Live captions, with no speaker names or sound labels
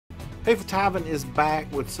Hey for Tywin is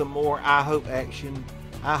back with some more I Hope action.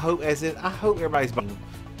 I hope everybody's buying.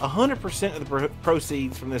 100% of the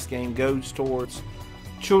proceeds from this game goes towards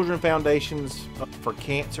children foundations for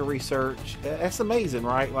cancer research. That's amazing,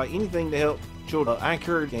 right? Like anything to help children. I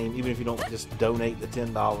encourage the game, even if you don't just donate the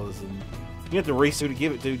 $10 and you have to research to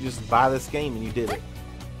give it to. Just buy this game and you did it.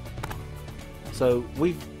 So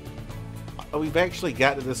we've actually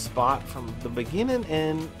got to this spot from the beginning,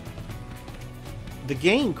 and the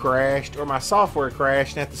game crashed, or my software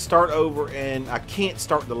crashed, and I have to start over, and I can't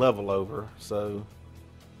start the level over. So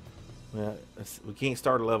yeah, we can't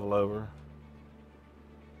start a level over.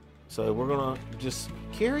 So we're gonna just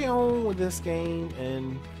carry on with this game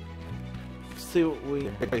and see what we.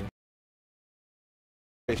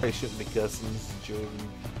 They shouldn't be cussing. This is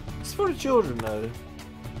children. It's for the children, though.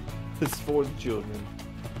 It's for the children.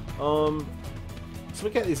 So we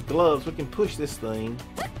got these gloves. We can push this thing.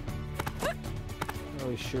 Not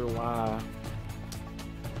really sure why.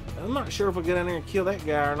 I'm not sure if we'll get in there and kill that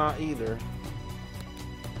guy or not either.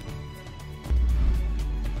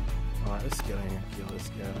 Alright, let's get in here and kill this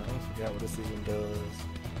guy. I forgot what this even does.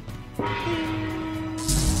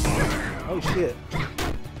 Oh shit.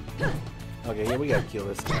 Okay, yeah, we gotta kill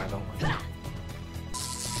this guy, don't we?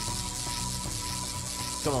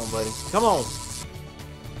 Come on, buddy. Come on!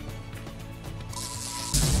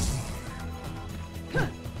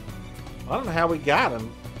 I don't know how we got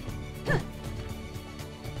him.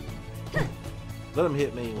 Let him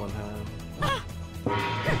hit me one time.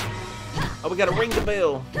 Oh, we gotta ring the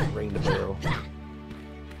bell. Ring the bell.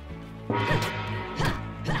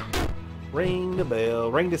 Ring the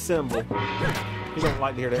bell. Ring the cymbal. You don't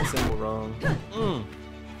like to hear that cymbal rung.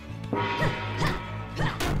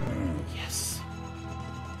 Yes.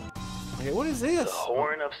 Okay, what is this? The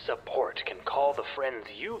Horn of Support can call the friends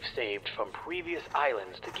you've saved from previous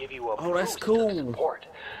islands to give you a that's boost cool. of support.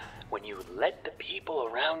 When you let the people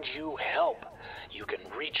around you help, you can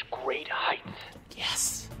reach great heights.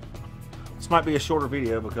 Yes. This might be a shorter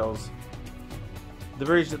video because the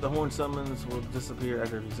bridge that the horn summons will disappear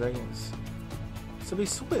after a few seconds. So be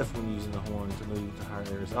swift when using the horn to move to higher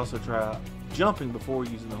areas. Also try jumping before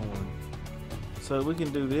using the horn. So we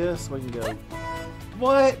can do this. We can go.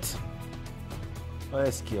 What?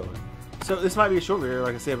 Let's kill it. So this might be a short video,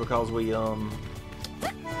 like I said, because we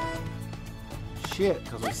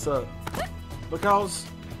because we suck. Because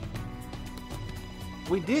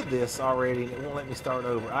we did this already and it won't let me start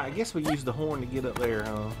over. I guess we used the horn to get up there,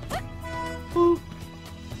 huh? Boop.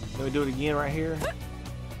 Can we do it again right here?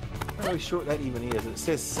 I'm not really sure what that even is. It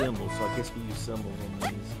says symbols, so I guess we use symbols on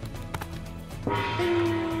these.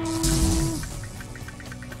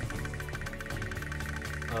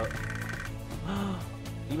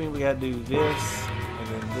 You mean we gotta do this, and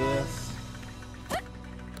then this,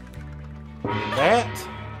 and then that?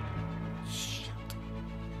 Shit.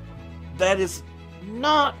 That is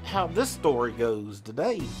not how this story goes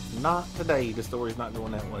today. Not today. The story's not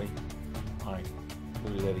going that way. Alright,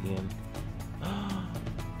 we'll do that again.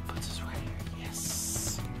 Puts us right here.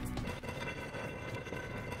 Yes.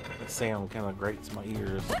 That sound kind of grates my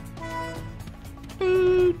ears.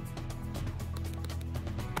 Dude.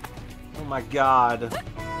 Oh my god.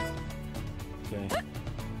 Okay.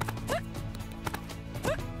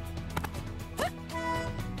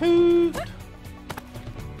 Toot.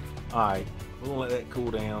 Alright, we're gonna let that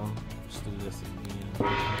cool down. Let's do this again.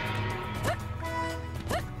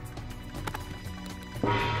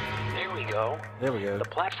 There we go. There we go. The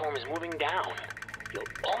platform is moving down. You'll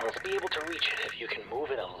almost be able to reach it if you can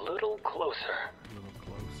move it a little closer. A little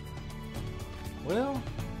closer. Well,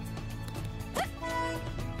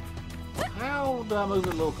 how do I move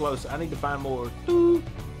it a little closer? I need to find more. Doot,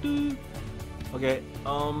 doot. Okay,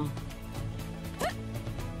 I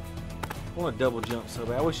want a double jump so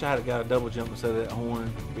bad. I wish I had got a double jump instead of that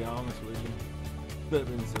horn, to be honest with you. That would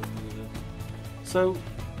have been so good. So,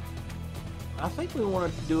 I think we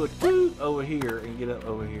want to do a toot over here and get up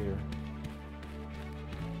over here.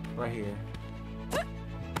 Right here.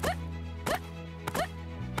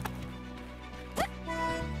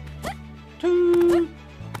 Toot!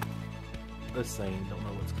 This thing don't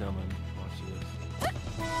know what's coming. Watch this.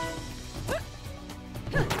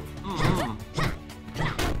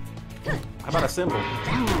 How about a symbol? I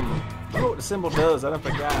know what the symbol does. I don't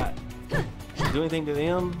forgot. Do anything to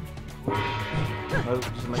them? Nope,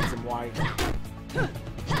 just makes them white.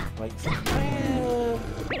 Makes them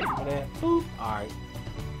boop. Alright.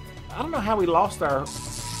 I don't know how we lost our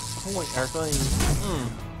point, our thing.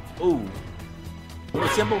 Ooh. Little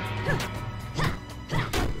symbol.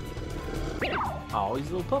 Oh, he's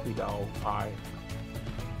a little puppy dog. Alright.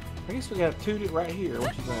 I guess we gotta toot it right here.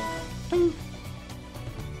 What you think? Toot.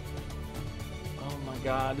 my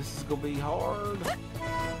god, this is gonna be hard.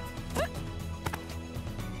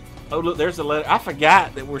 Oh look, there's a letter. I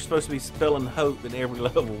forgot that we're supposed to be spelling hope in every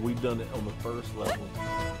level. We've done it on the first level.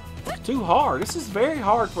 It's too hard. This is very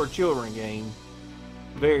hard for a children game.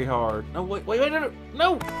 Very hard. No, wait, no,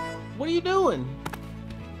 no! What are you doing?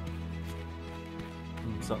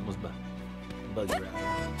 Something was buggy right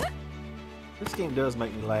here. This game does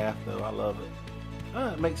make me laugh, though. I love it.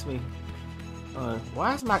 It makes me.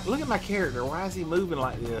 Why is look at my character? Why is he moving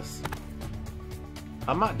like this?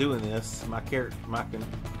 I'm not doing this. My character, my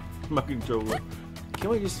controller.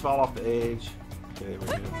 Can we just fall off the edge? Okay,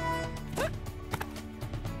 there we go.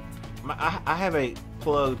 I have a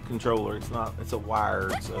plugged controller. It's not. It's a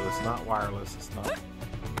wired, so it's not wireless. It's not.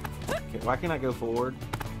 Okay, why can't I go forward?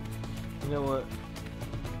 You know what?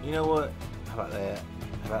 You know what? How about that?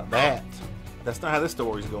 How about that? That's not how this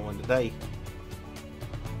story's going today.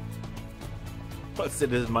 I said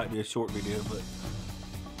this might be a short video, but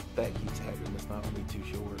that keeps happening. It's not gonna be too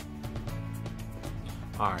short.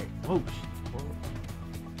 Alright. Whoosh.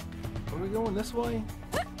 Are we going this way?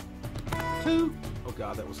 2? Oh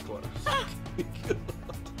god, that was close.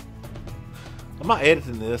 I'm not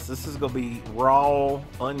editing this. This is gonna be raw,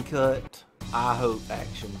 uncut, I hope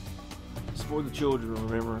action. It's for the children,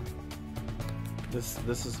 remember? This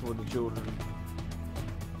is for the children.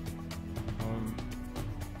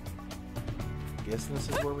 Guessing this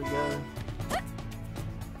is where we go. I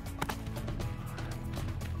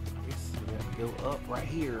guess we have to go up right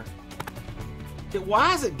here.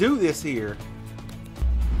 Why does it do this here?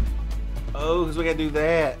 Oh, because we gotta do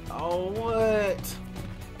that. Oh, what?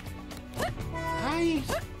 Hey.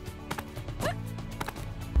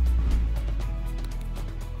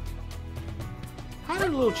 How do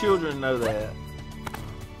little children know that?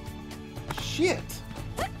 Shit.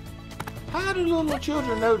 How do little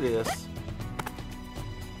children know this?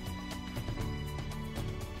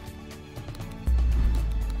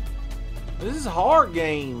 This is a hard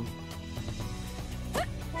game.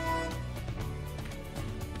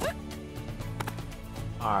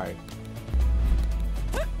 Alright.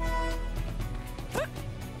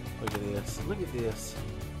 Look at this. Look at this.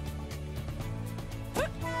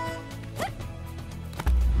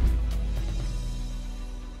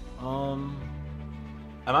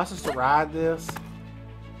 Am I supposed to ride this?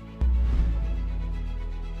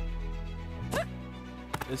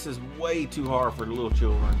 This is way too hard for the little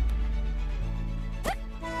children.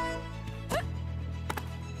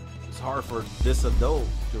 It's hard for this adult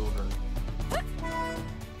children.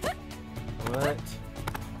 What?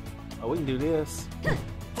 Oh, we can do this.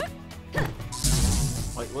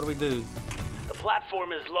 Wait, what do we do? The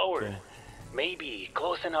platform is lowered. Okay. Maybe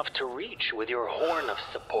close enough to reach with your horn of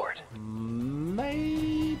support. Maybe.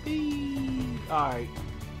 Alright.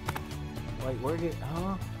 Wait, where did...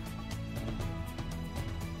 Huh?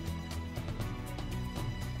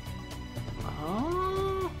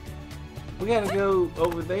 Huh? We gotta go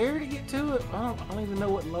over there to get to it? I don't even know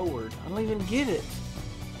what lowered. I don't even get it.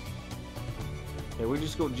 Okay, we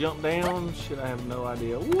just go jump down? Shit, I have no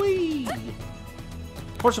idea. Whee!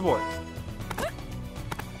 For support.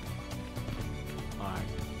 Alright.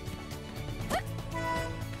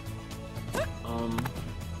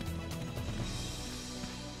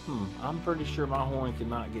 I'm pretty sure my horn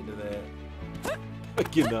cannot get to that. I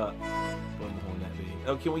cannot. Put my horn that big.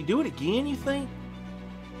 Oh, can we do it again, you think?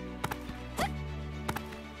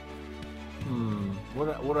 What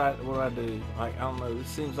do I do? Like, I don't know. This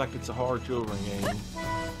seems like it's a hard children game.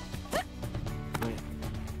 Man,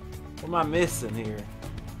 what am I missing here?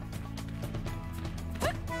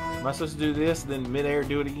 Am I supposed to do this, then midair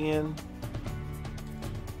do it again?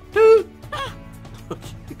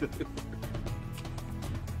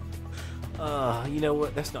 You know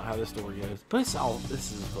what? That's not how this story goes. But it's all.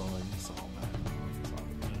 This is fun. It's all about fun. It's all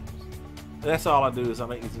it is. That's all I do is I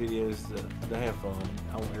make these videos to have fun.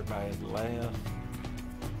 I want everybody to laugh,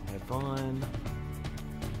 have fun.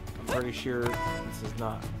 I'm pretty sure this is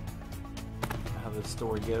not how this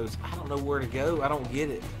story goes. I don't know where to go. I don't get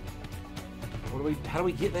it. How do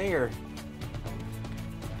we get there?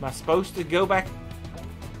 Am I supposed to go back?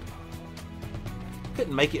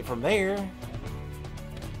 Couldn't make it from there.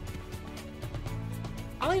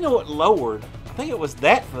 I don't even know what lowered. I think it was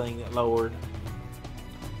that thing that lowered.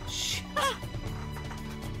 Shit.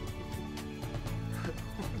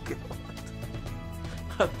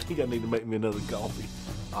 I think I need to make me another coffee.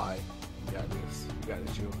 Alright, we got this. We got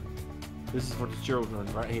the children. This is for the children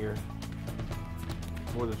right here.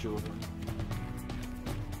 For the children.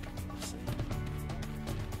 Let's see.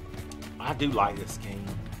 I do like this game.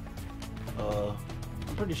 I'm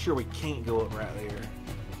pretty sure we can't go up right there.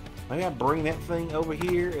 Maybe I bring that thing over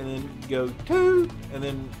here and then go toot, and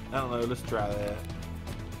then, I don't know, let's try that.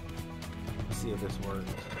 Let's see if this works.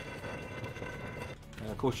 And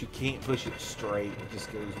of course you can't push it straight, it just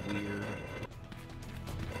goes weird.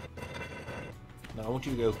 No, I want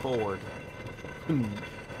you to go forward.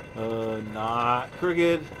 Not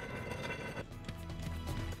crooked.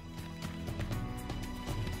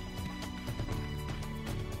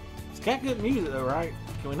 It's got good music though, right?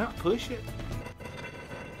 Can we not push it?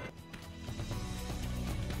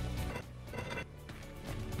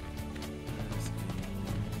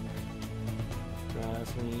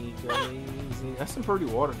 Drives me crazy. That's some pretty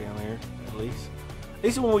water down there, at least. At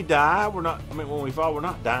least when we die, we're not, I mean, when we fall, we're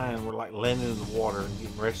not dying. We're like landing in the water and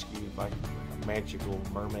getting rescued by a magical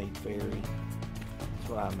mermaid fairy. That's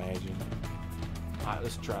what I imagine. Alright,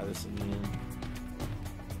 let's try this again.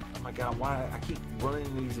 Oh my god, why? I keep running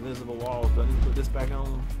into these invisible walls. Do I need to put this back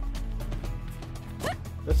on?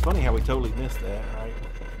 That's funny how we totally missed that, right?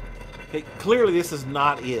 Okay, clearly this is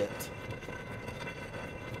not it.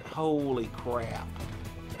 Holy crap.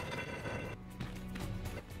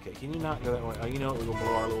 Okay, can you not go that way? Oh, you know what? We're going to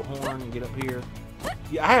blow our little horn and get up here.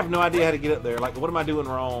 Yeah, I have no idea how to get up there. Like, what am I doing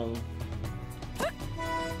wrong?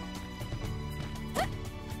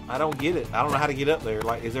 I don't get it. I don't know how to get up there.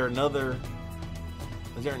 Like, is there another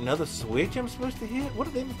switch I'm supposed to hit?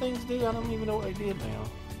 What do them things do? I don't even know what they did now.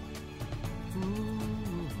 Can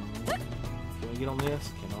we get on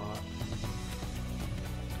this? Cannot.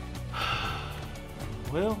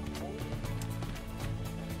 Well,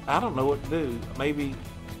 I don't know what to do. Maybe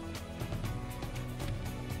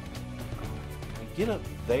get up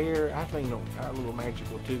there. I think our little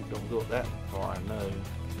magical toot don't go up that far. I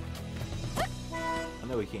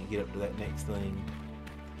know we can't get up to that next thing.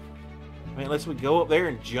 I mean, unless we go up there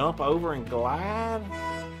and jump over and glide.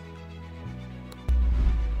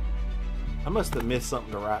 I must have missed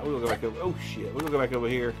something to ride. We'll go back over. Oh shit! We'll go back over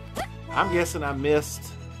here. I'm guessing I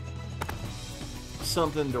missed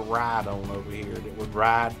something to ride on over here that would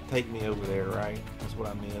take me over there, right? That's what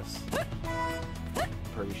I missed.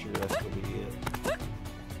 Pretty sure that's gonna be it.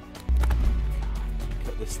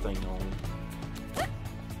 Cut this thing on.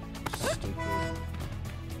 Stupid.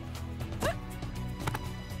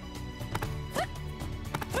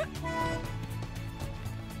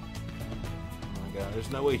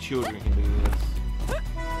 There's no way children can do this.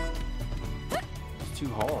 It's too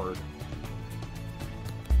hard.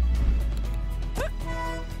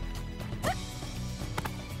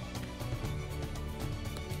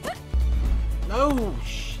 No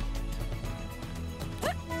shit.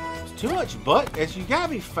 It's too much buttons. You gotta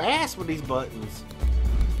be fast with these buttons.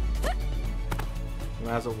 You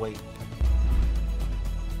might as well wait.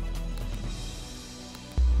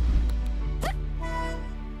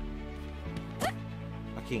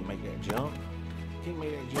 Can't make that jump. Can't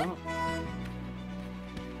make that jump.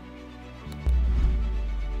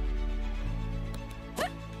 There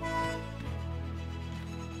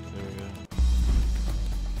we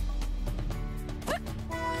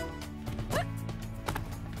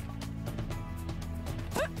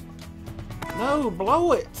go. No,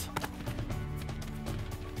 blow it.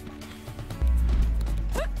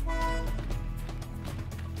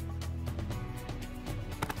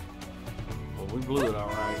 We blew it all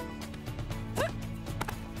right. All right,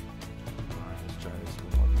 let's try this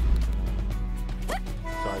one.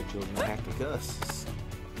 Sorry, children, I have to cuss.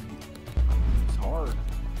 It's hard.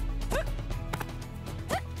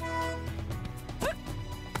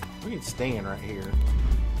 We can stand right here.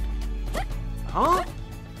 Huh?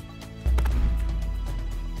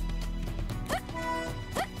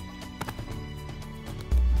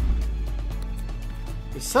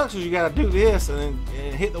 It sucks because you gotta do this and then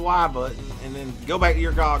hit the Y button and then go back to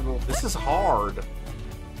your goggle. This is hard.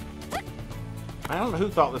 I don't know who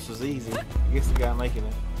thought this was easy. I guess the guy making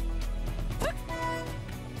it.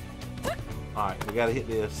 Alright, we gotta hit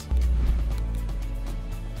this.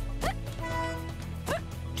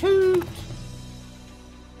 Toot!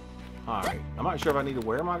 Alright, I'm not sure if I need to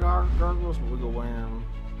wear my goggles, but we'll go wear them.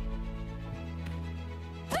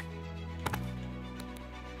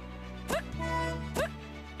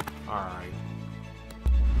 Alright.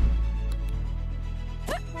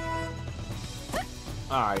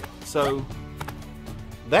 Alright, so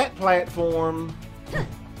that platform. I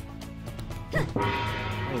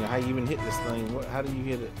don't know how you even hit this thing. How do you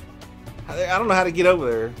hit it? I don't know how to get over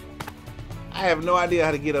there. I have no idea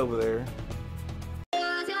how to get over there.